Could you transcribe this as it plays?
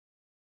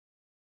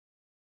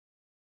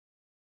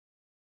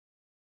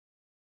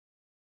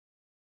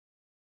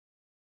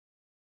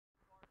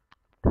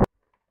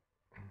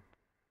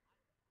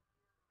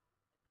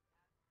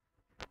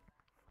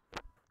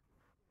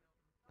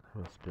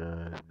What's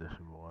good? This is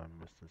your boy,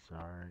 Mysta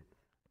Cyric,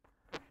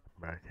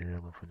 back here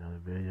with another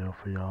video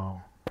for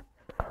y'all.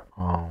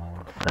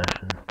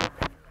 Session.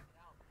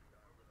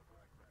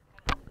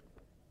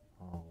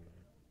 Um,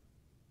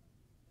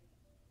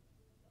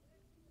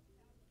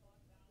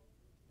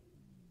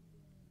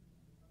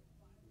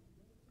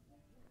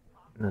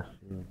 let's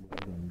see what we're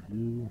gonna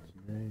do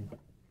today.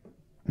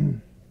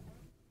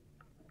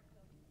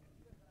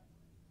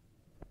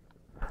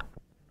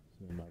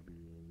 So it might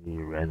be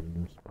a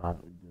random spot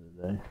we do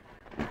today.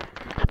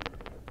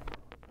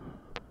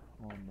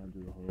 I'm gonna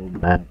do the whole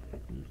map,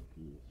 just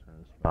do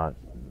certain spots,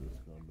 and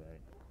just go back.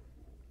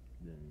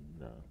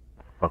 Then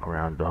fuck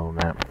around the whole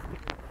map.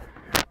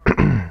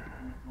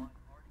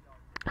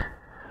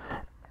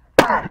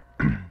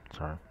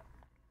 Sorry.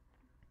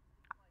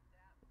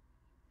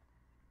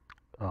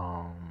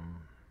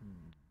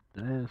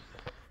 This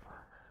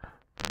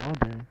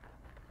morning.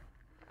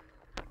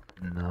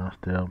 No,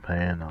 still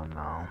paying on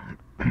now.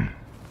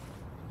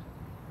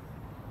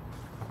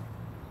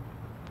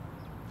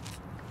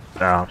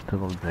 I'm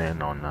still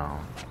playing on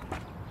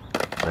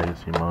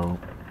legacy mode.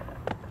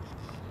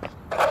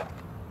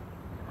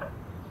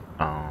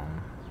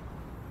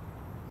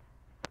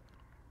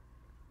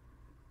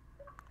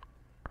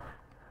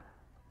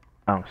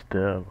 I'm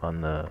still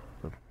gonna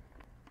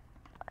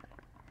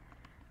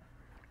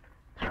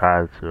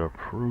try to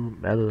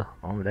improve meta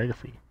on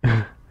legacy.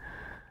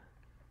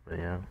 But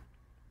yeah,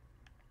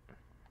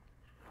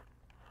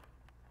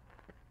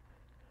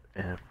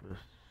 if for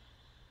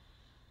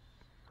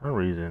some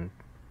reason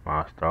when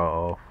I start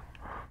off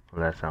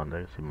with that sound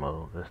legacy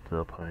mode, they're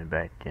still putting me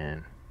back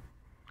in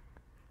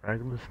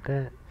regular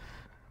stats.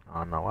 I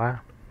don't know why.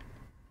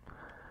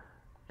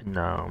 And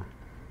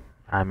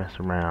I mess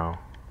around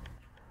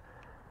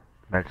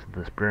back to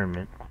the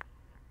experiment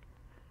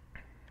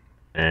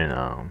and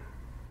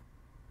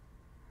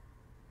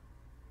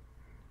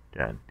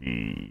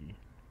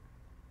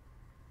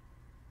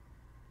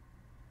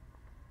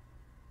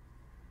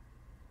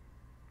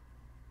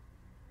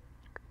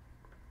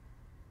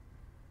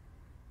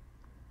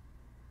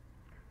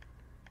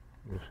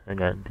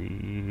got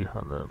the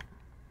hold up,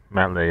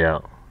 map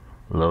layout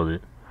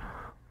loaded.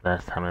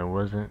 Last time it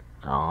wasn't.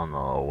 I don't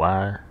know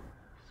why.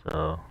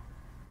 So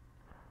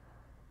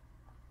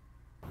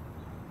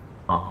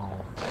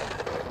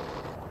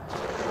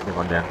we're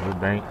going down to the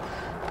banks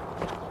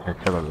and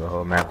check out the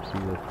whole map, see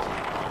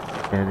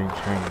if anything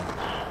changed.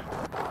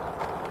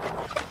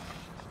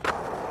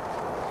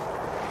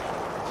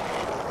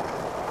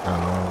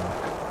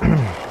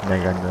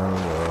 Like I know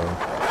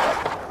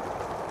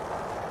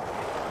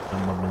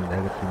some of them in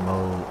legacy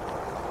mode.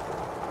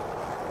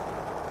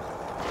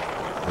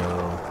 So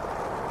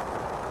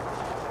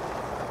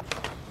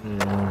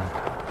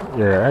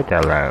yeah, I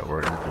got a lot of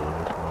work to do in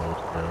this mode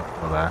still.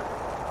 No lie.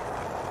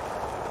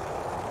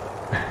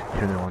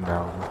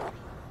 21,000.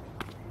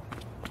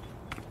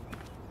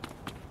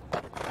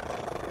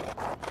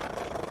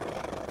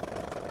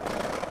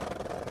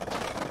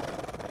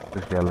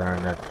 Just gotta learn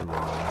not to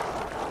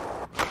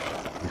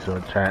be so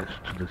attached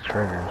to the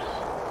triggers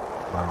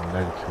while on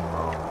legacy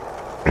mode,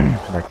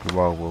 like you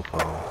are with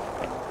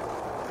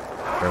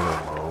regular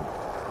mode.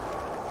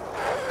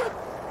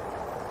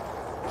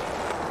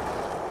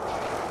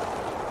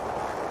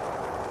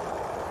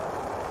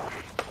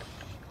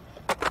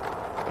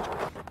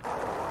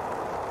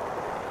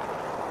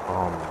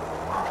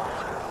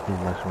 He's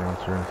messing around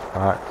certain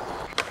spots.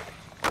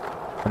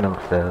 I never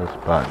stayed at a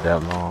spot that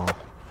long.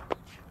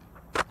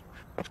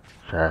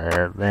 Should I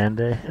have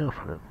landed that hill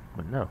for it?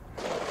 But no.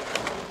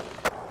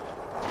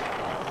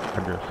 I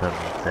just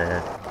haven't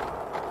instead.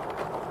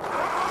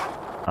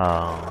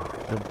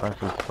 There's a bunch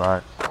of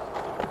spots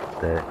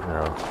that,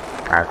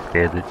 I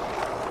skated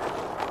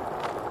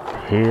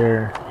here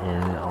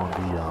and on the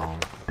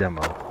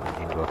demo. You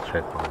can go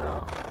check on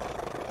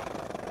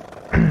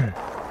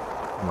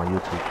my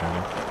YouTube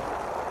channel.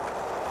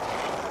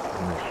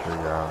 Make sure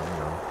y'all,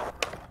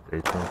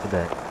 stay tuned for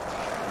that.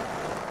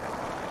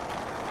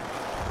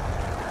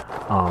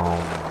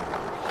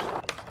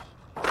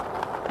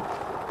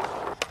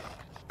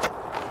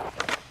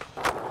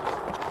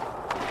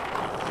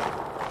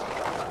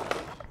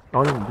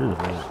 All you can do is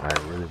make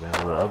like really been a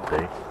little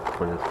update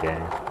for this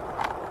game.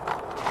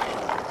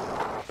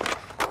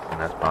 And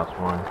that's boss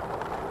one.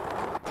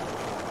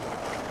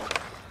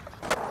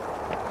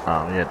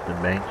 We at the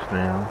banks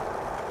now.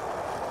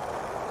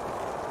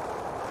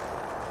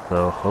 So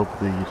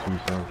hopefully you see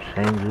some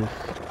changes.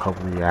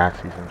 Hopefully I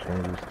see some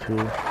changes too.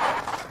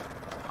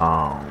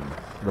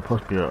 There's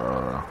supposed to be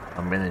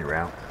a mini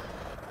route.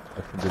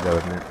 That's the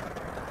development.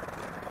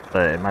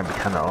 But it might be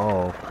kind of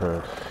off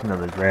because,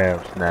 the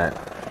grab's not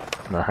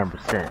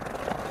 100%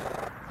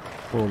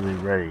 fully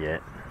ready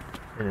yet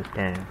in this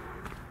game.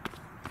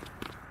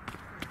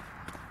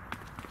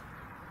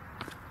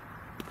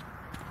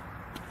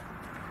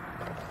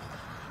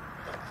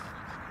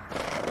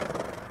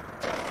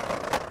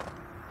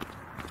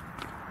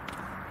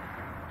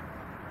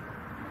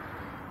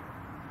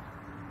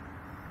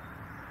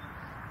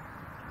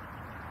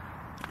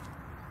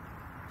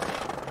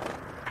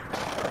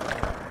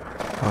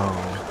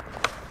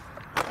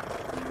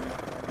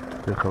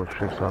 Do a couple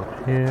tricks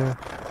off here.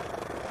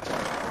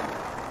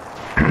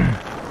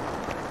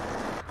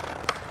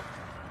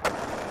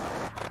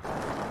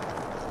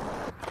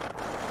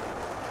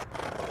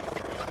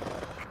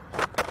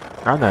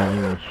 I'm not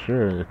even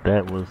sure if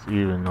that was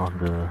even on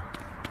the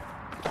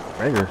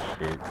regular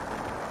shit.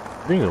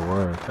 I think it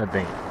was. I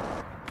think.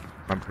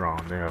 I'm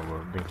wrong there, but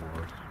I think it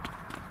was.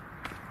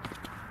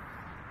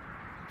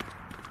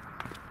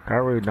 I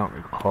really don't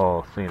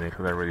recall seeing it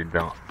because I really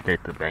don't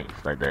skate the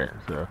banks like that.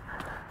 So,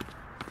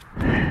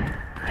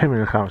 hit me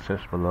in the comment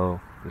section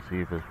below to see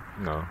if it's,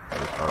 you know,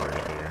 it's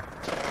already here.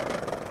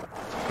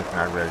 It's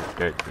not really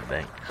skate the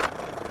banks. So.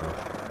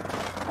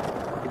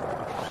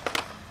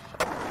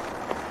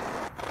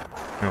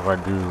 And if I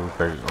do,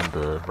 like on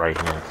the right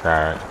hand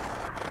side.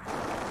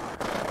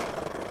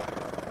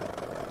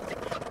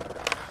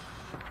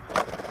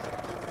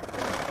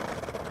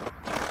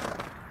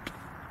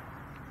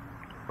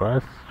 But I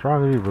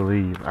strongly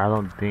believe, I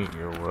don't think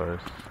it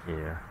was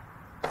here.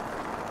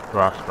 So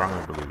I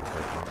strongly believe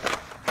that.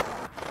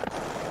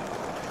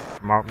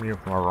 Mark me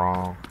if I'm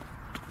wrong,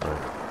 but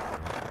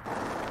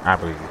I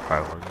believe it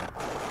probably wasn't.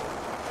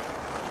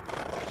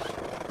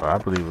 But I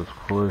believe it was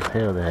cool as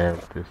hell to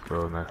have this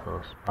little nice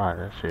little spot.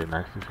 That shit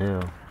nice as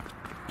hell.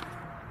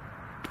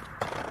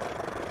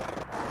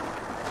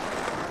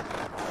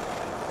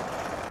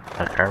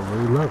 Like, I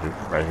really love it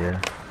right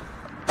here.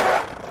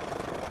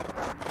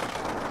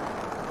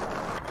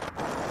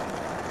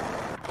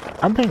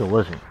 I think it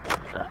wasn't.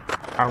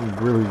 I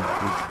really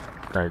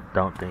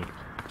don't think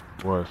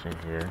it was in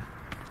here.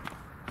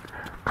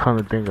 Come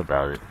to think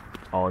about it,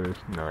 all this,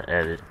 you know,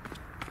 edit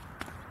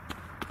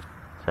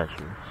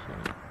sections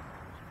and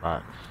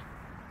spots.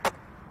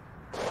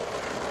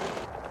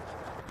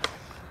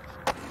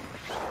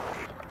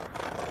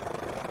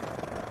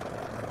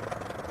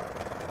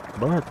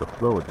 But I have to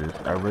flow with this.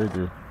 I really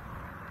do.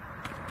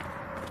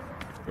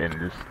 And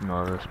this, you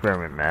know, the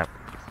experiment map.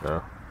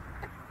 So.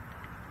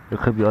 There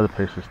could be other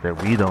places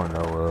that we don't know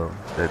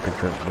of that they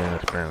could be an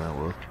experiment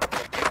with.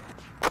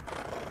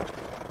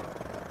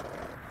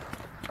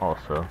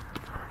 Also.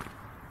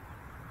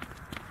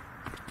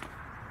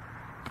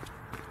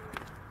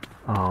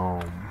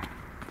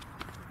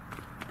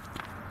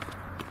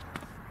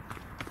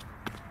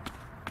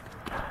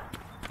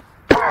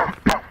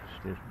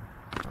 Excuse me.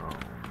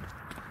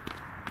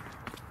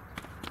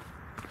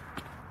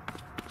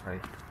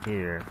 Right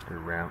here, the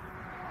ramp.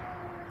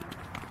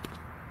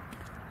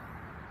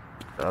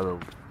 The other,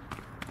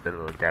 the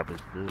little gap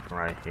is due from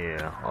right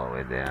here all the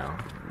way down.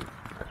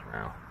 That's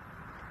round.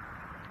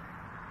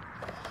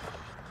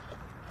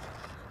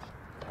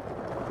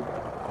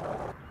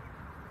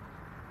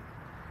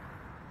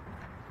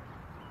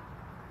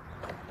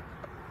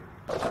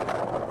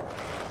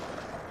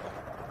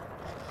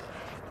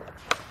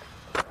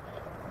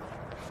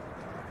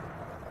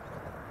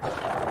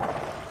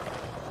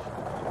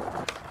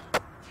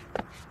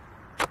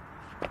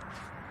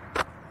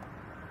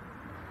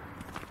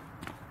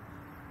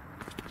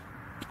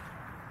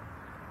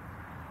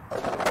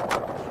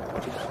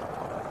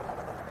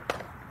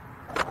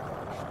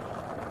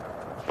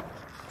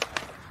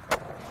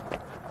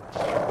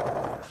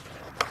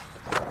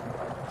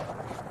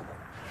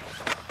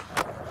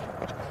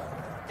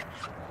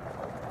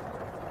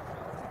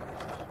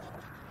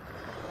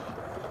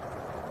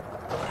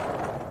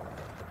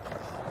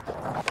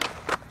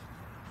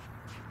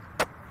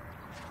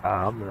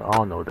 I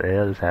don't know what the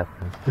hell is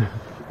happening.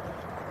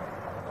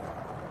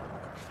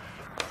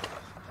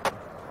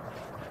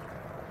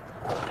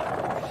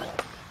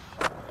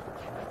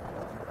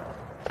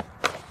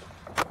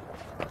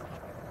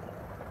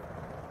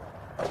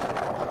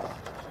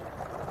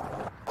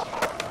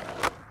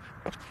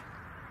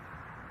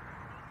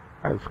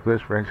 I just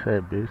glitch wrench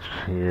that bitch.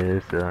 Yeah,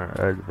 it's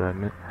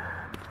development.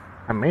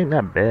 I mean,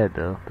 not bad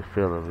though, the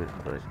feel of it,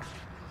 but it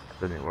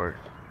doesn't work.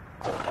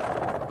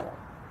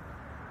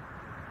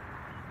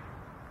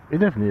 We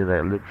definitely need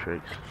like lip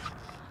tricks.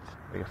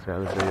 Like I said,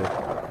 other video.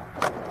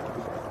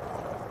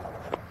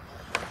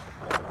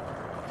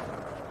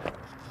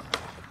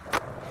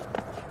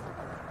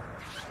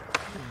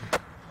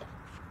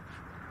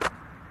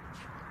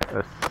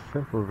 A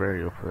simple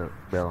variable for the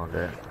bell on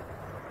that.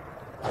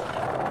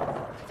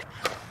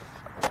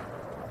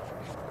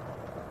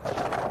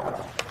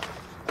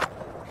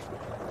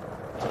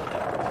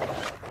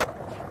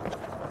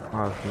 I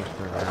was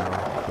messing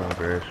around doing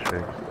various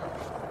tricks.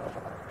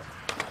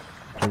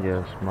 Can get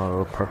a small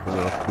little perfect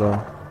little flow.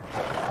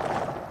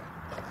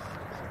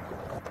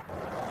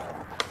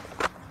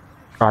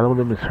 Oh, don't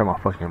let me turn my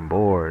fucking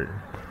board.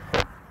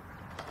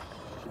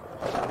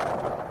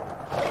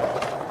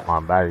 My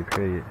body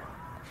period.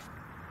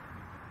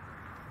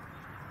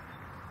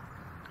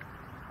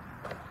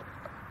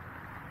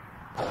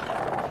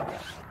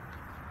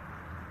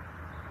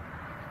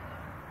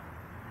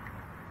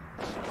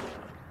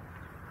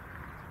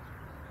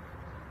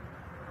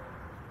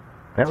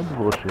 That was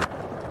bullshit.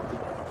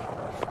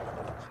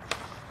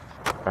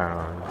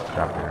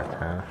 Stop me that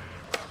time.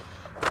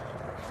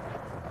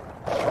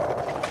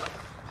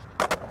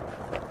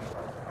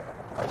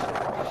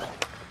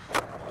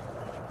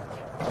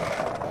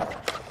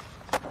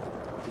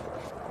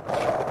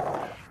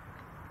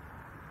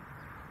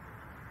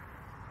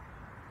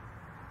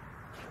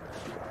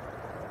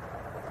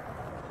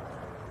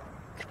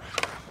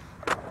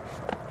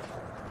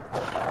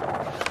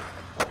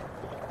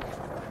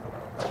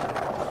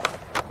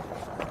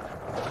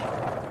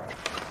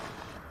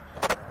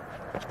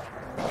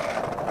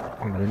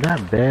 mean,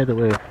 not bad the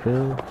way it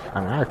feels. I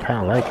mean, I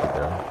kind of like it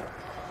though.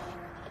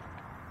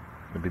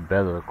 It'd be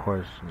better, of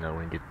course, you know,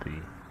 when you get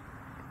the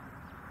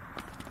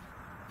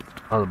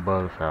other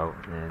bugs out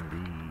and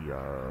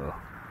the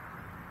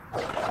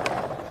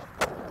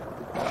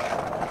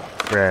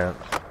grabs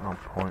on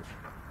point.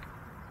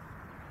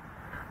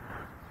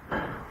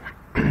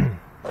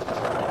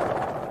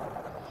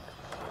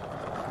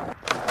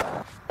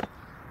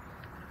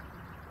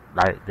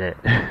 Like that.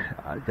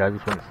 I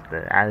just want to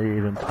say, I didn't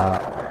even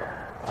pop.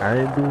 I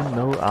didn't do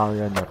no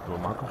ollie or nothing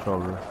with my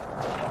controller.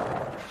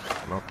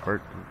 My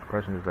first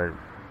question is like,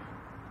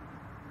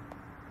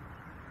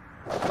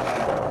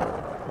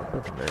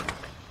 what's up, baby?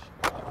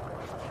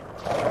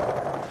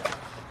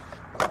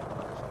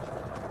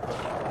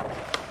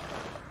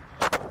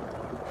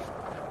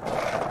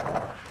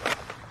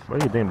 What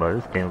do you think about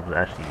this game? Was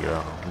actually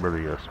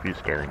really a speed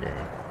scaling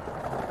game.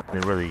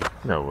 It really, you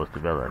know, was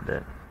developed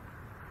like that.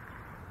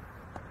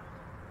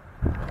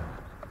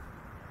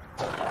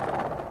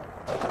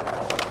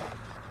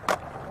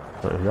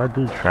 So if y'all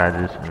do try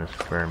this and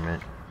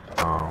experiment,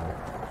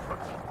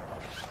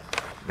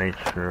 make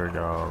sure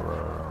y'all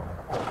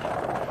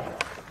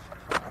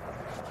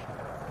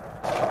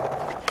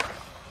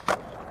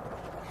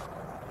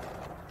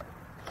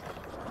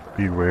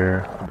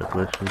beware of the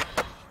glitches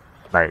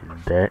like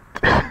that.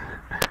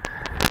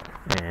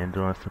 And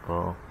doing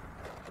simple,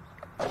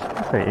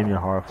 I say any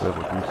hard flip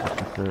with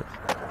 360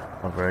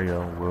 a very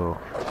own will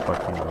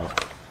fuck you up.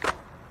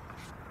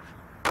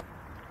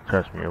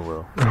 Trust me, it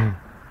will.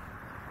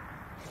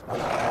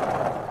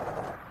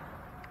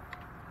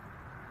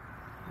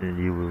 And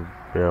you will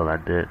fail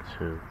at that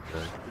too.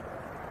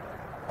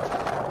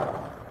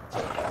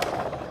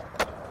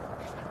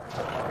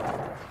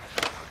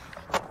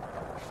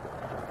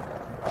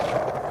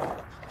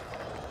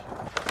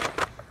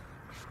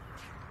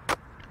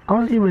 I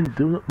don't even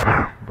do,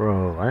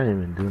 bro. I didn't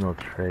even do no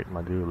trick.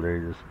 My dude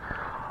literally just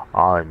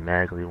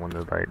automatically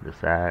wanted to like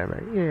decide,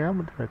 like, yeah, I'm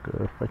gonna do like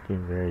a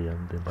fucking very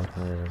young thing about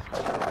my ass.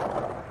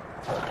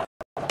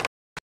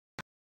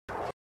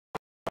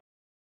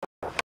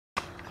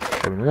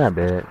 I mean, not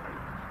bad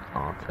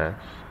on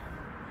test.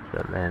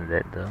 Should land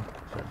that though.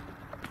 But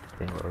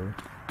can't worry.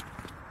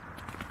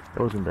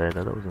 That wasn't bad.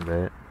 That wasn't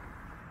bad.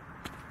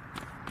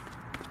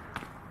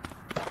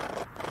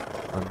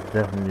 I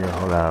definitely need a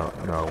whole lot,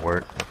 you know,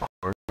 work. Of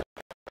course,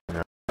 you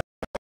know,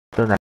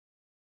 still not.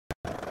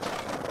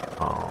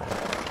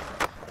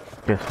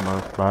 Get some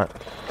other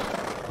spots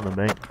on the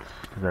banks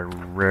because I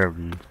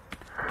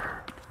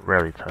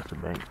rarely touch the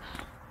banks.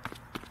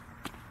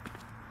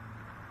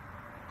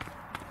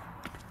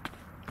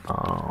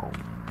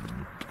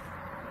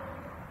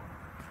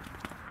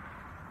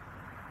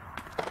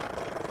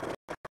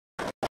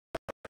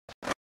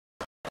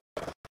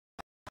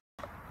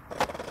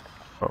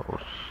 Oh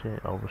shit,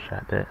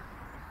 overshot that.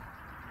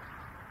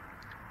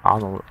 I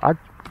don't know, I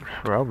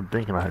swear I was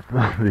thinking I had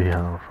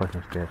the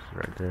fucking steps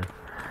right there.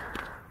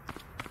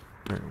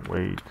 Went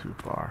way too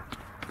far.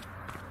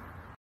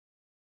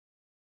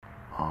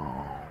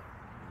 Oh,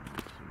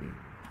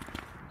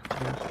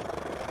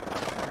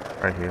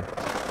 right here.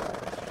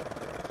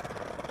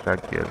 Try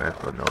to get a nice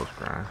little nose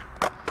grind.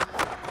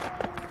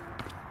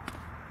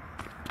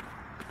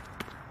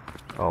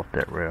 Off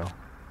that rail.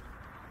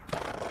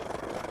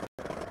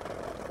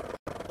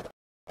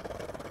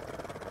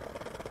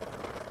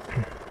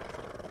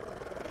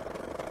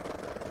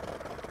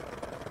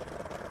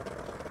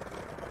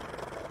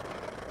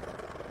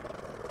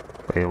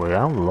 Wait,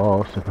 I'm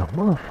lost in the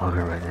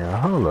motherfucker right now.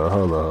 Hold up.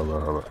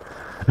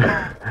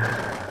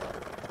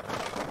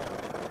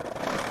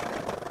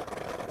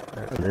 I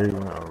literally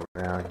went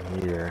around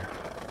here.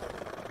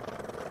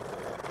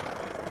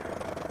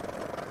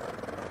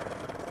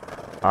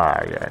 Ah,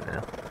 yeah,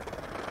 now.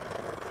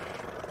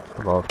 I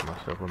lost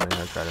myself a minute.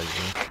 I tried it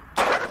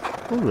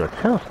again. Ooh, a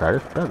tail side.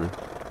 It's better.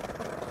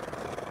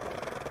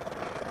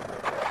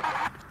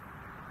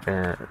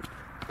 And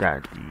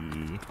got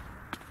the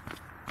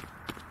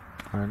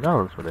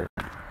 $100 for that.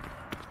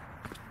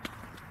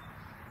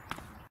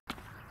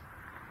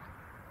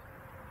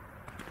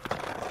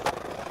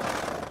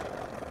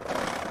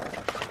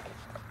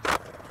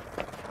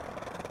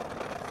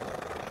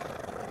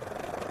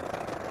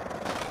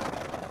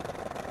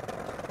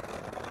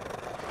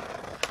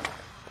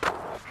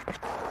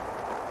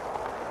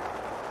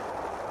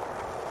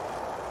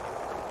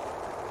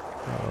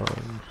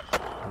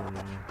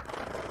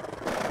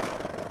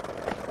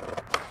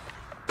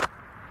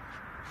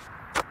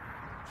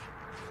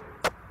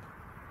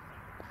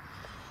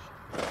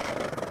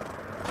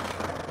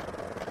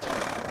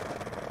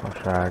 I'll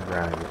try to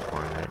grind this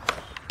one next.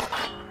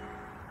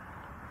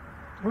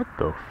 What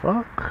the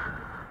fuck?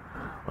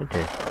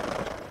 Okay.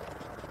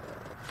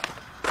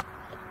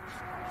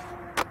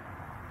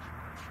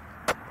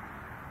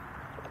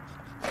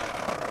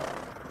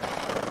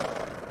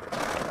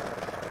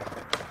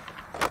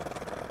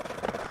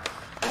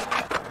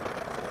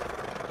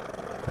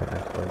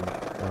 That's what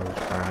I was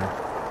trying.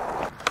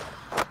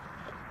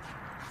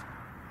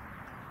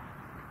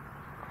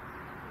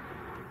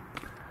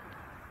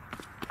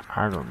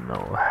 I don't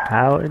know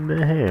how in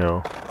the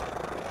hell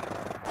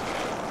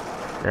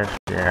that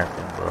shit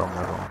happened, but I'm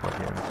not gonna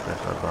fucking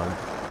stress about it.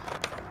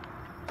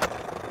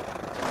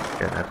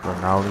 Yeah, that's no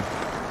knowledge.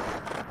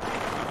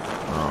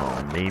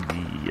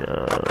 Maybe,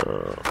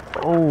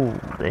 oh,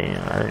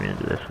 damn, I didn't even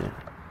do that shit.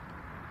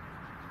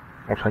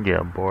 I'm trying to get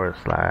a board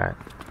slide.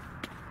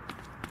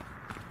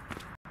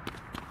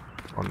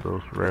 One of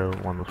those rails.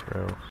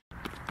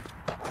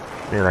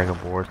 Maybe like a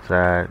board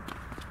slide.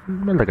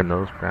 Maybe like a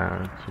nose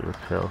ground to a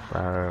tail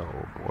slide or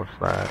board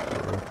slide to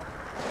a...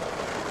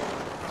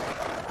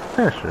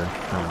 Yeah, sure,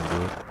 I'm gonna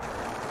do it.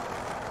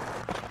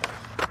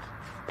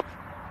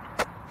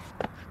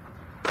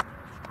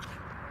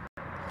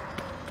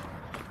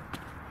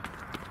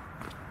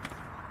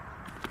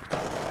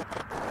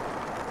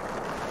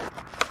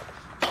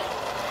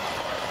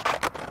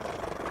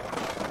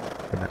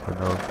 Like a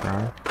nose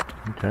ground.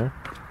 Okay.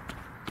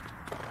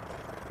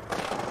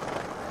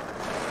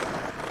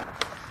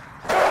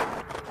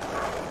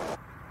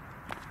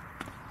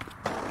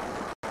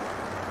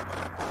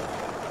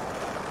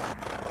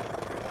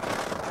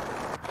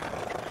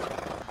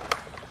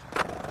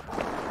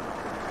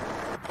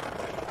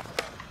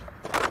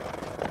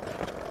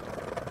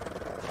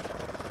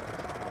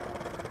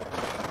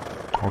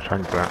 I was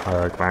trying to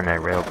grind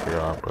that rail for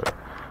y'all, but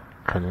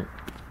couldn't.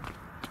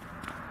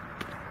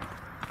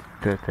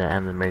 Get the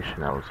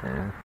animation I was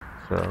in,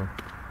 so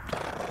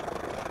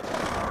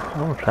I'm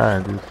gonna try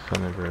and do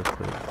something real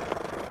quick.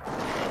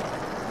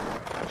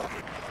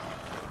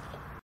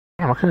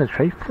 Damn, I couldn't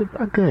trace flip.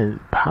 I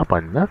couldn't pop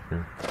on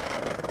nothing.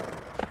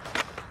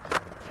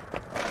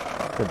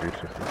 Could do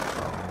something.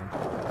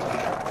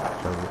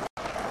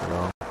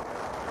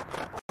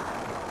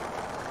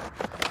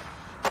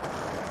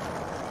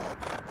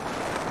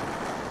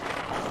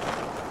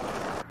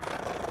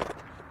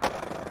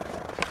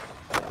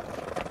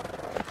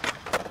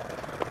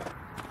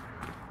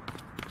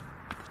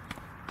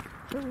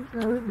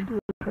 Let me do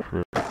it.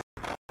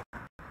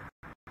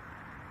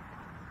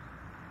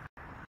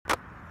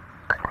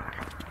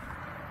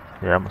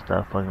 Yeah, I'm gonna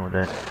start fucking with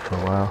that for a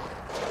while.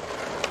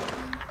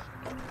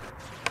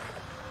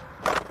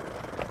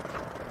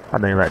 I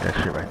think like that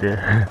shit right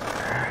there.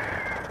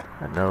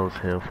 A nose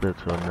heel flip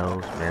to a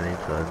nose, manning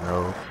to a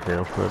nose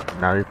heel flip,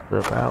 nollie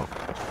flip out.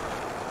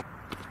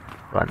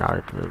 Or a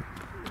nollie flip,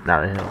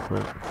 nollie heel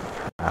flip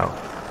out.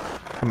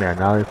 I mean a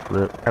nollie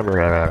flip.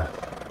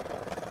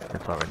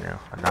 That's all right now.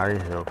 A nollie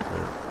heel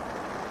flip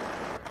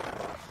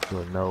to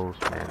a nose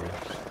manning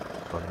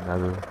to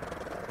another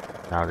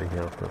nollie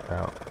heel flip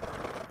out.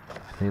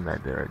 I think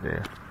like that right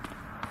there.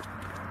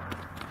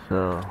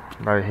 So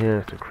right here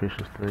is the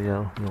Christian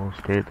studio. You gonna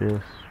skate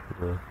this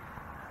for the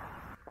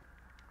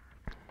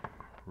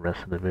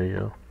rest of the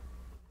video.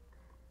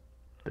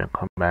 Then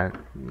come back,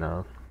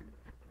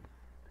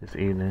 this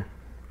evening.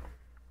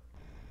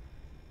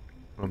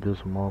 I'll do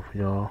some more for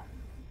y'all.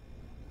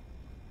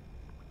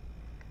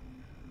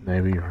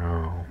 Maybe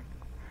around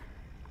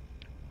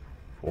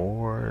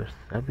 4,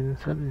 7.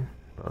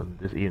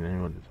 This evening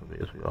we'll do some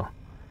videos for y'all.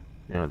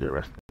 Then I'll do the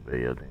rest of the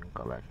video, then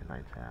go back at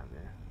nighttime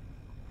then.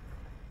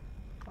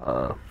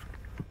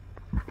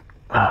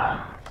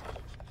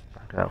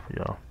 Back out for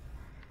y'all.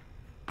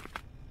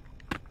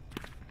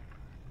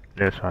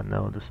 Yes, I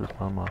know this is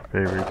one of my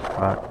favorite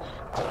spots.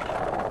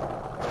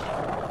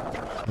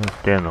 I'm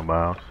staying a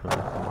while, so it's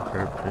one of my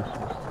favorite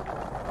places.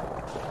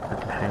 I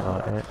can hang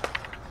out at.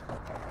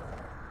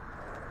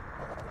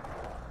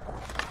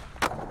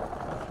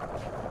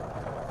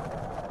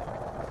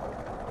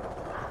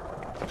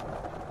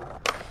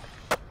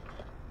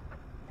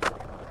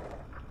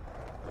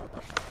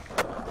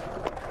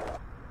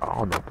 I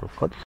don't know what the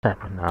fuck just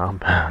happened now. I'm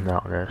bailing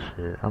out that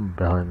shit. I'm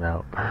bailing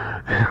out.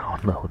 I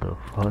don't know what the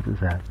fuck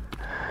just happened.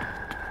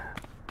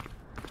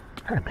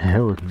 I mean, it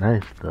was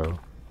nice though,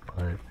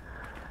 but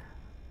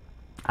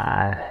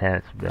I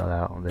had to bail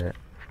out on that.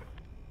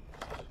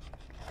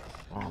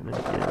 Let me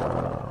get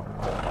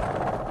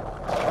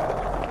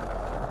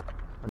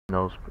a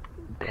nose.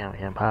 Damn,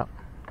 hand pop.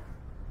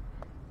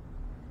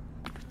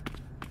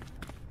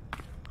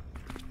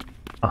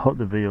 I hope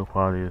the video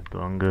quality is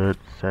doing good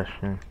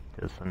session.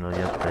 Cause I know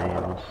yesterday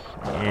it was,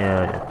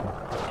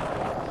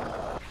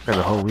 got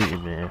the whole week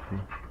been iffy.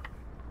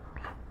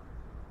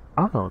 I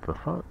don't know what the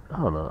fuck. I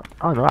don't know.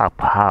 I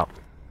popped.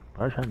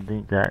 I was trying to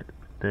think that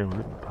they would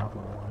let me pop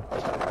on one.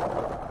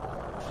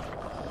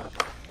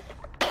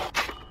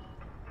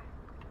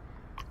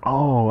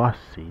 Oh, I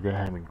see. They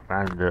had me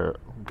grind the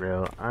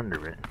rail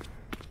under it.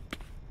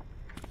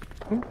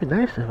 It'd be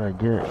nice if I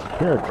could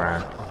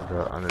grind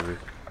the under it.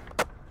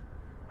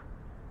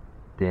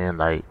 Then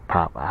like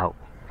pop out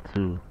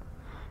to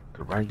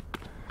the right.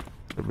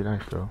 It'd be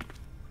nice though.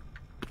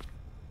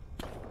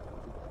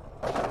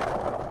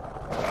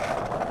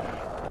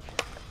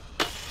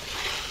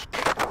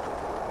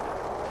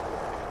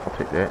 I'll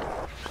take that.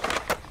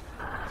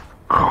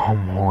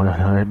 Come on,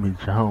 let me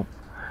jump.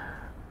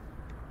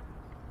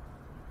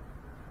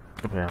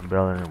 Okay, I'm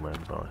bailing anyway,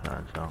 but I was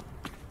trying to jump.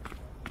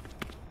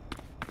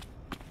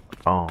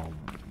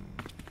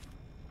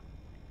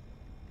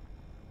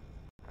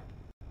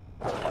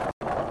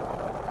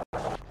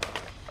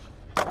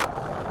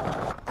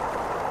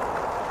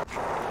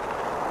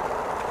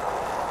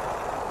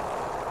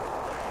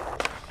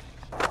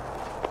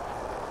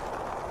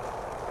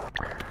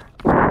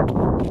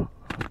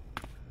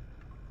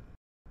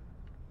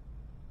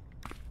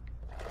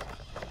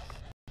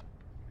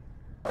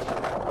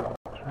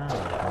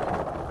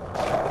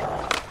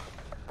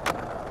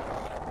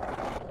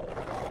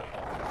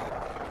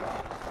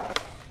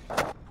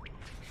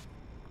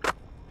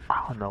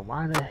 know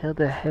why the hell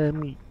that had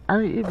me. I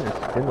didn't even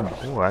spin them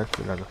before. I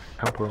still got a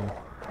simple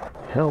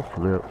hell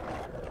flip.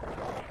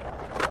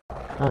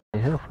 I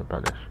ain't hell flip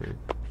about that shit.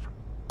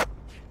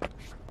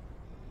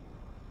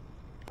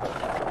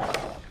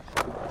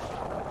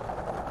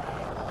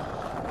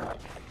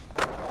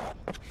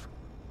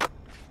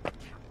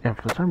 And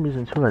for some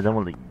reason too, I don't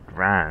really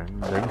grind.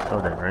 You saw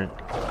that, right?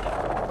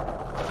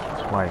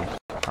 Twice.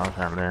 I was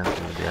trying to land to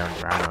the damn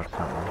grind or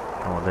something.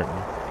 Don't let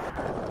me.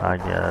 I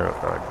get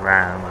a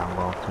grind when I'm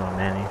going to a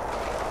mini.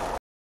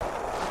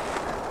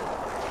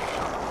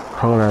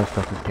 Whole lot of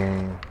stuff this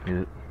game.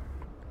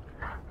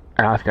 I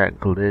just got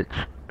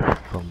glitch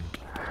from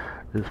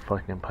this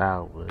fucking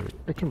plywood.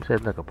 It can be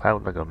said like a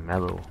plywood, like a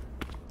metal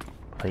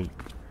plate.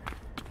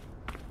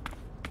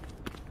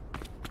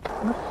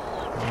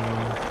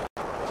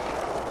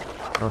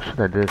 No shit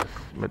like this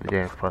make the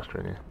game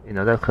frustrating. You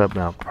know, that could have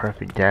been a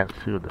perfect gap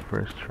too the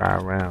first try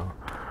around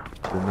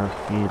with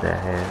enough speed that I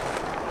had.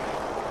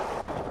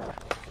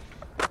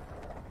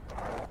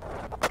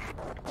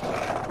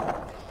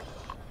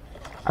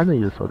 I know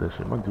you just saw that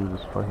shit. My dude is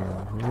fucking.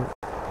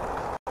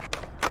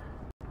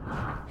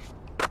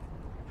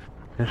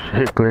 This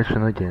shit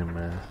glitching again,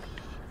 man.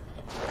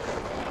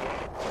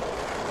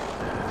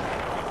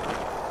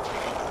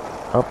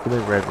 Up to the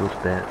regular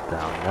stance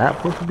down. Not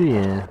supposed to be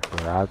in,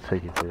 but I'll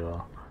take it for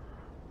y'all.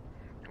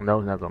 I know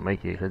it's not gonna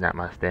make it because not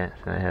my stance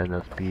and I had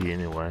enough speed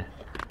anyway.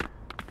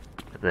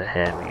 That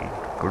had me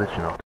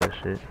glitching off that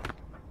shit.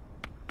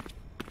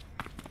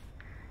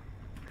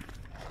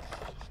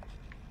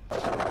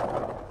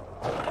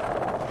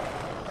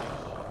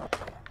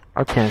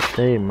 I can't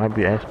say it might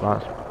be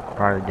Xbox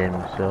part of the game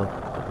itself,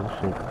 but this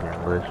shit been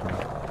glitching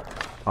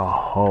a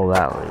whole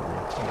lot lately.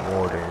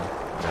 More than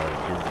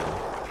usual.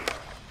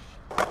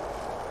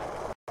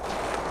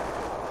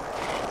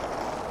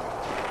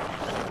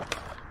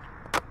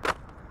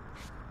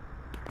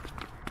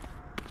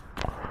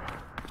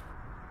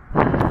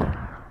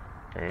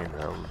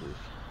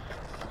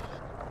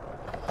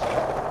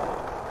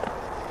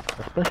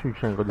 Especially if you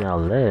trying to go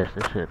down last,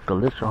 this shit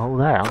glitch a whole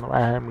lot. I don't know why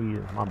it had me,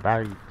 my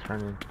body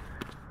turning,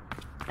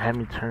 had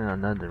me turn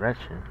another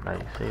direction.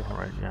 Like, say from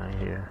right down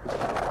here.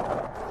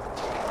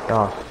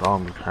 Y'all saw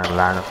me trying to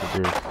line up for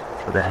this,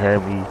 but it had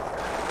me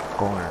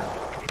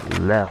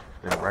going left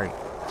and right.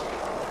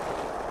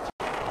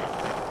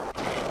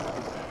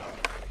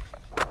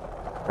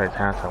 Right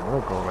times I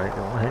want to go right,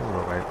 don't want him to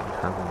go right.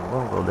 Times I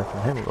want to go left,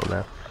 and him to go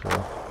left. So.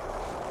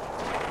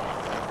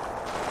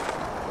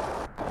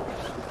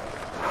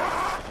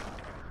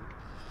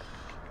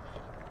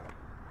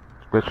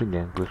 Glitch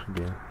again.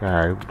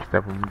 Alright,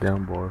 step him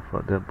down, boy.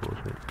 Fuck that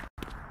bullshit.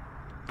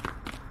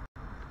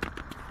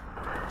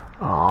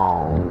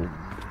 Oh.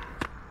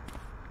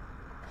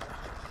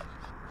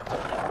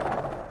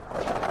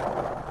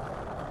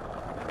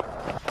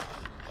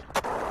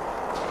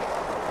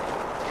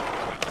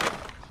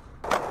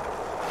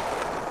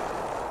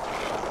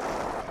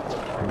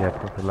 I got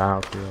perfect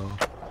line for y'all.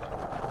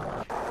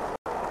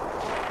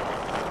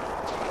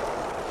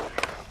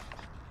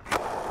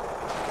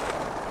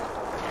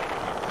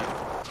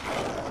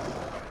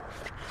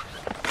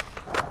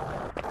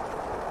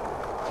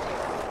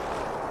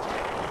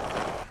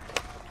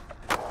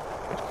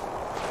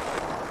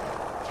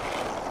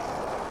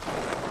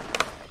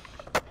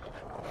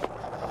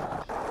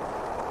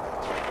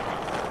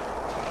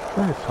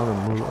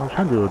 I'm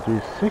trying to do a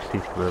 360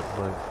 flip,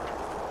 but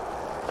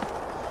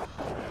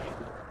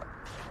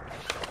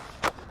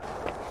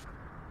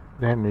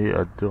let me do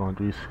a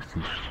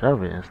 360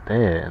 shove it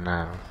instead, and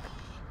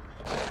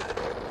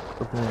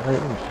okay,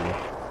 let me see.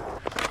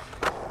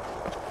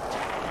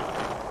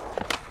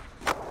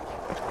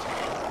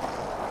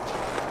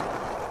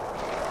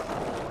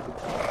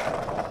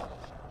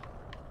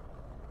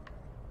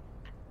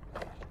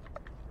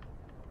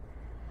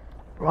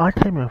 Bro, I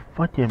can't even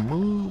fucking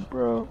move,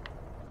 bro.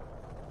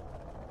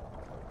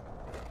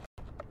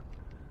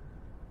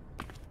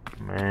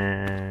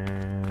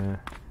 Man.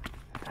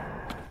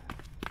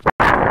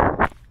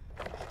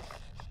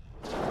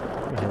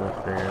 Let me head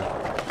upstairs.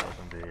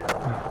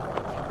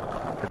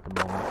 At the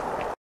moment.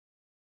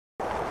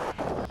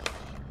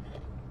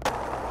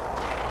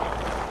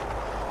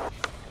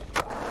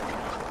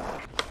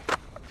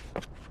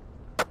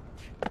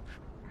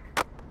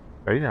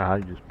 But you know how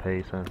you just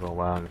pay something for a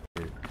while and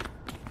it's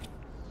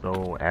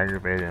so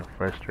aggravated and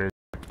frustrated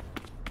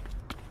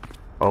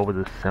over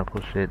the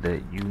simple shit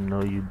that you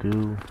know you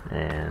do,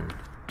 and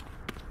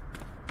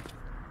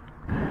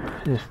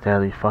just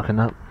steadily fucking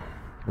up.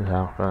 That's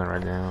how I'm feeling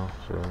right now.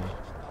 So,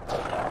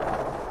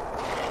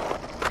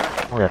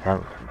 I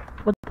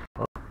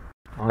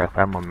got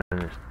 5 more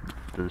minutes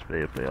to this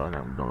video for y'all, and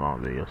I'm doing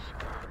long videos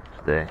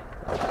today.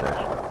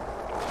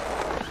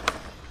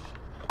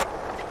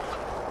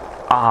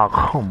 Oh,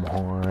 come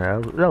on.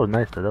 That was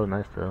nice though.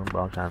 But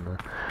I'm trying to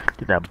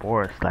get that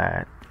board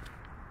slide.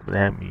 But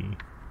that me.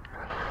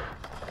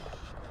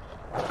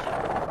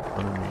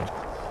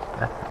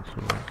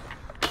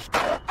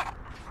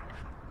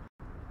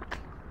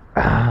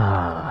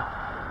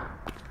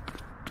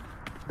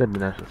 That'd be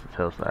nice just to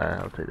tell side.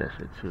 I'll take that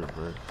shit too,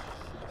 but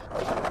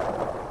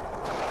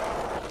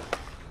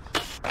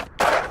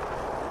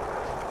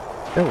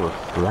that was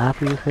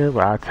sloppy as hell,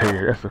 but I'll tell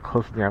you, that's the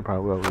closest thing I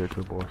probably will get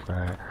to the board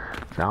side.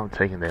 So I'm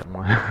taking that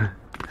one.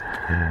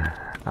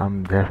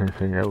 I'm definitely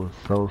saying that was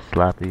so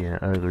sloppy and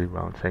ugly,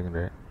 but I'm taking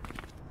that.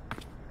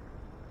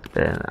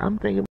 And I'm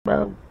thinking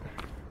about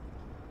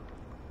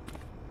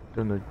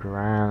doing the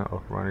grind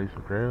of running these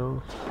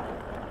rails.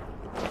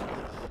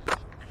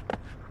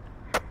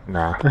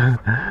 Nah,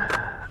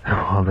 it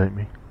won't let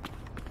me.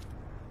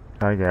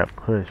 I got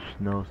pushed,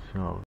 no,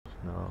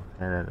 in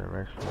that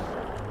direction.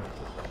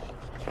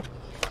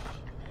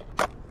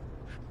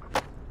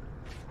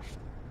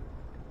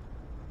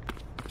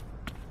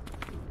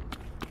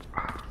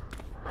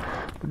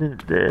 But then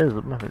there's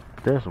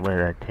a way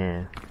that I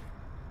can.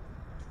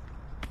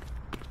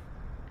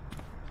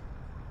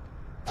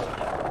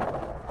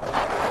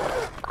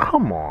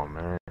 Come on,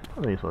 man. I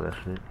think you saw that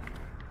shit.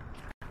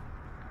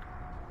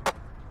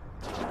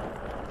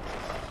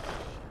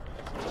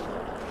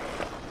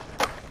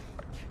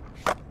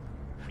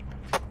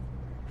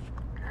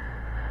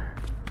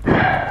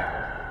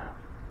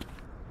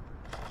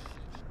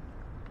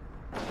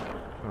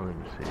 Let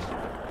me see.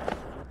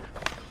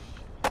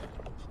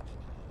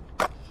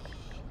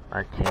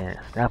 I can't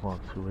snap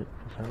onto it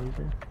for some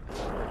reason.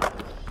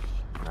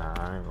 Nah,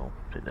 I ain't gonna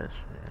take that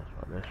shit. That's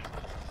why that shit.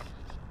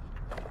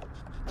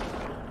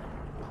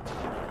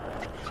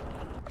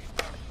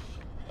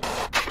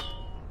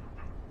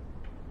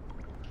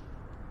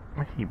 I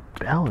keep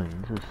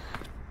belling, just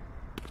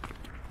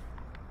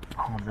I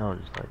don't know,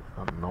 just like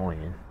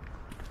annoying.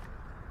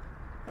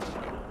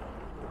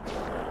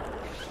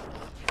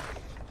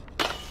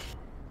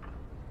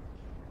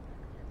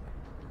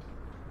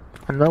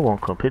 I know I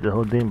won't complete the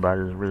whole thing, but I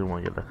just really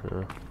want to get like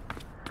a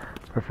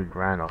perfect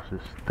grind off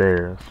this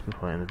stairs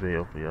before I end the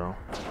video for y'all.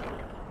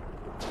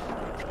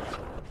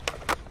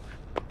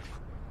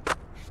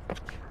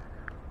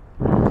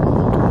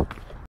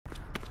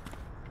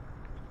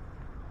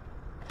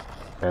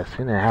 I've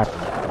seen it happen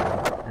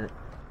before.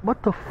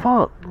 What the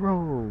fuck,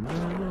 bro?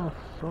 Man, y'all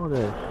saw that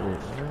shit,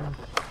 man.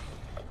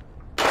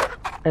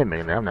 I ain't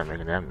making that. I'm not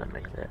making that.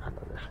 I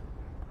know that shit.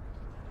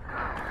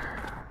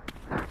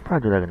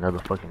 Probably do like another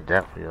fucking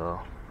dap for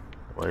y'all.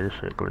 Wait, this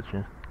shit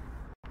glitching.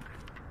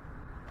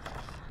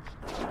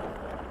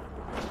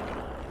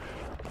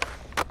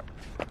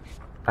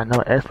 I know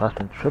Xbox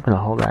been tripping a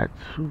whole lot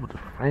too with the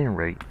frame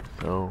rate,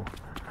 so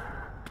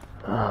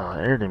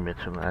everything been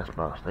tripping on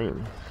Xbox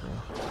lately, so.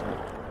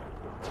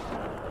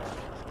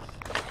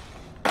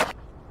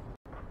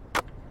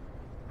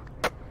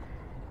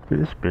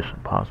 Dude, this bitch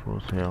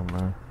impossible as hell,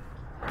 man.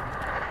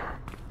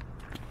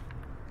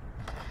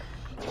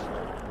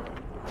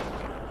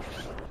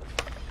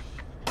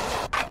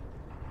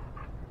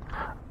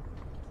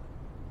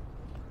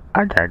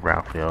 I got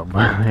ground for y'all,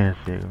 but that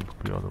shit gonna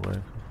be all the way,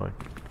 so fuck it.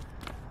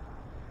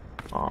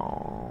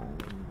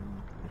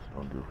 What's it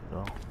gonna do for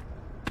y'all?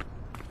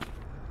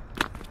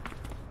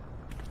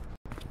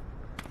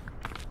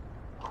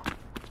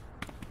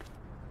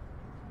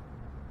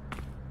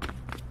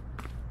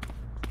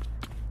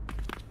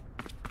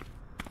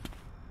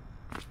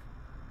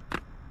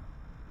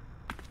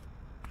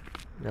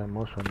 Yeah,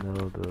 most of them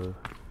know the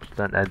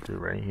stunt I did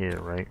right here,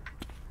 right?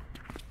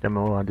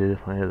 Remember I did it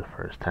from here the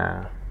first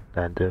time.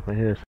 That I did it from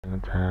here the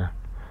second time.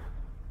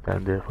 That I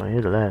did it from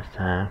here the last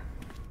time.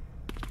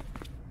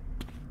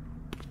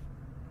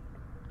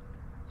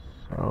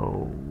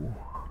 So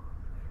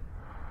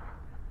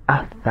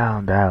I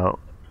found out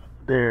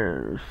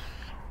there's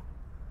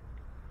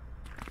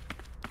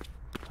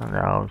something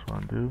I always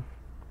want to do.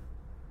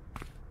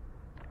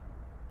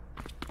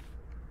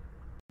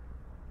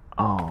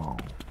 Oh.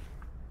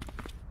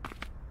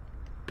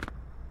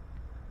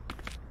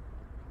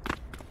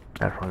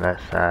 Not from that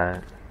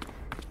side.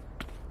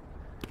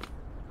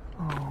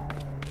 Oh,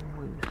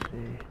 let me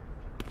see.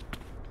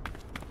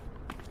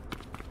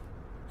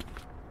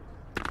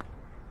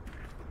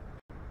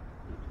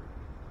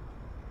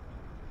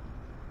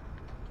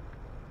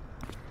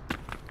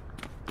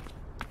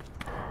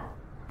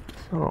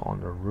 So on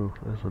the roof,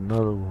 there's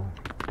another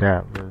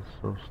gap that's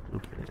so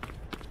stupid.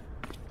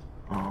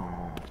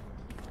 Oh,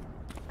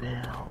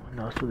 damn!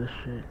 No, so this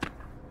shit.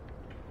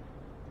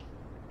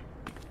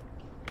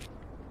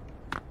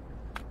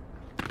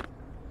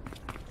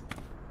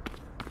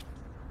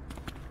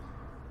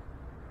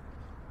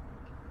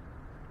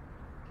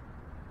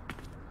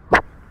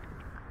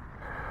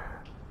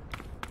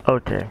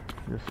 Okay,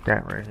 this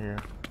gap right here.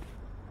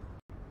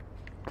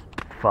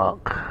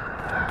 Fuck.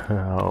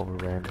 I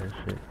overran that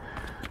shit.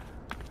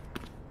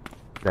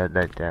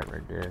 That gap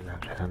right there. I'm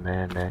trying to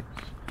land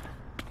next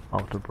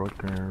off the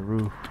broken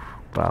roof,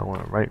 but I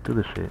went right through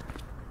the shit.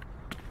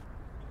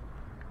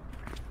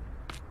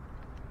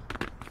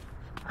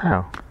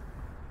 How?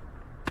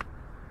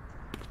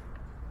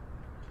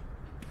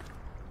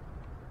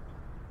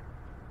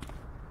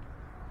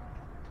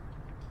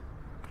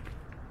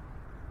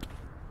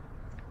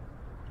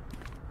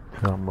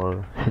 So I'm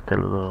gonna hit that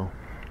little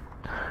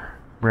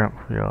ramp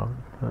for y'all,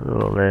 that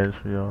little ledge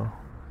for y'all.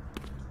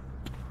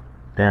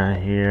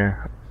 down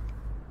here,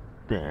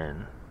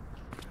 then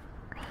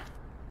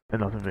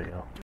another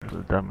video. This is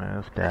a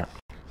dumbass cap.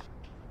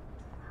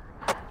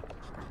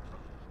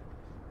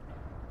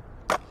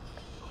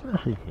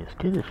 Actually, you can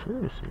skid this shit.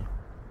 Let me see.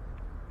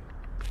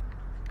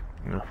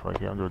 No, fuck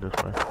yeah, I'm doing it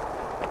this way.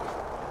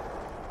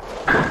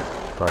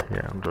 Fuck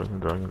yeah, I'm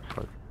doing it.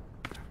 Fuck.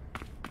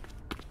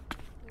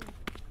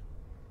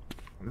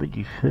 I think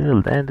you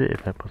should land it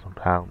if I put some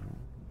power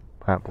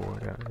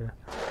board out there.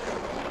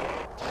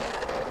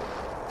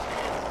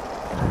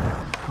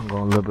 I'm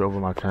going a little bit over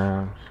my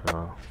time,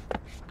 so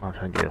I'm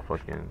trying to get a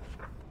fucking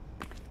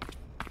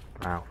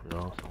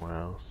battlefield somewhere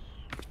else.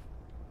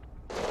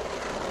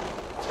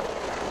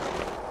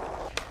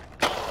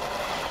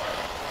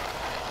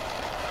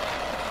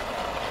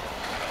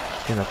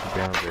 That's the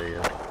damn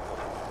video.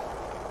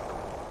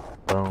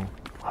 So,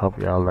 hope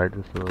y'all like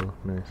this little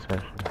mini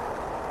session.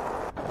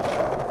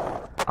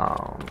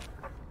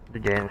 The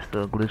game is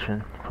still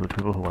glitching for the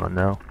people who want to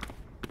know.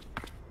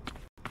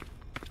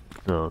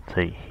 So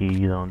take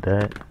heed on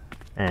that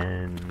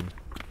and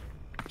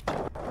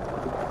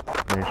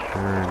make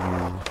sure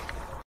you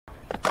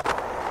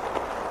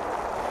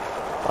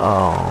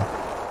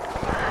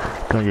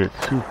don't get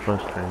too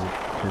frustrated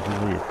because you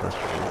will get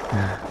frustrated.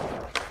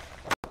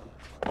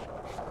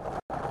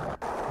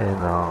 And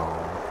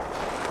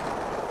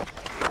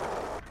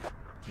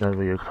that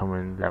video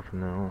coming this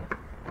afternoon,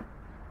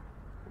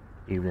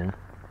 evening,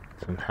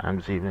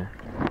 sometimes even.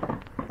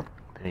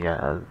 Then you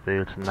got a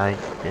video tonight,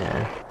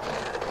 and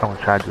I'm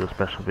gonna try to do a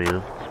special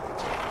video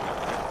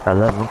at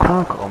 11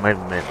 o'clock or maybe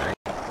midnight.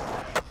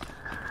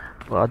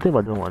 Well, I think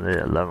about doing one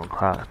at 11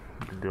 o'clock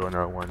and do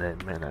another one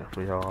at midnight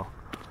for y'all,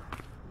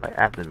 like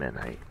after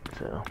midnight.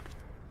 So,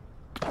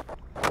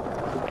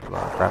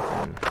 I'm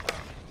dropping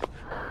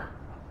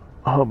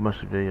a whole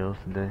bunch of videos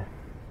tonight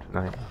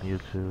on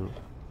YouTube.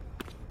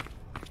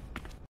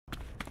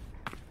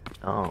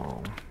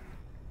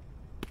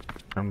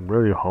 I'm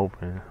really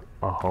hoping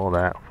a whole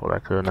lot for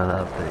like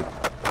another update.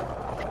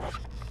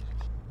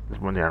 This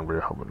one day I'm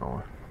really hoping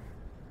on.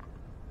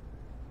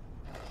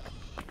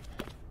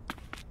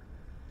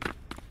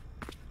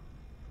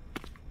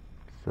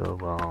 So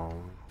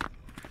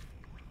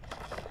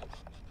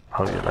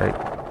hope you like.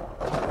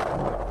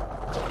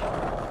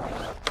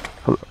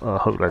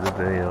 Hope you like the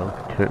video.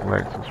 Click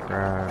like,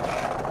 subscribe.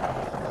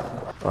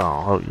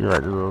 Hope you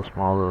like the little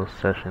small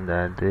session that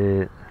I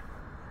did.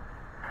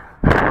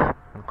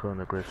 I'm calling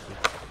the glitches.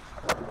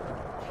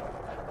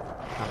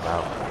 I'm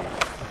out.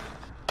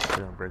 I'm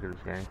gonna break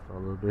this game for a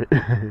little bit.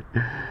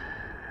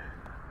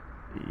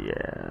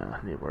 Yeah, I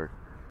need work.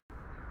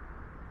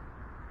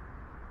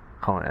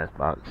 Calling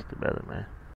Xbox the better man.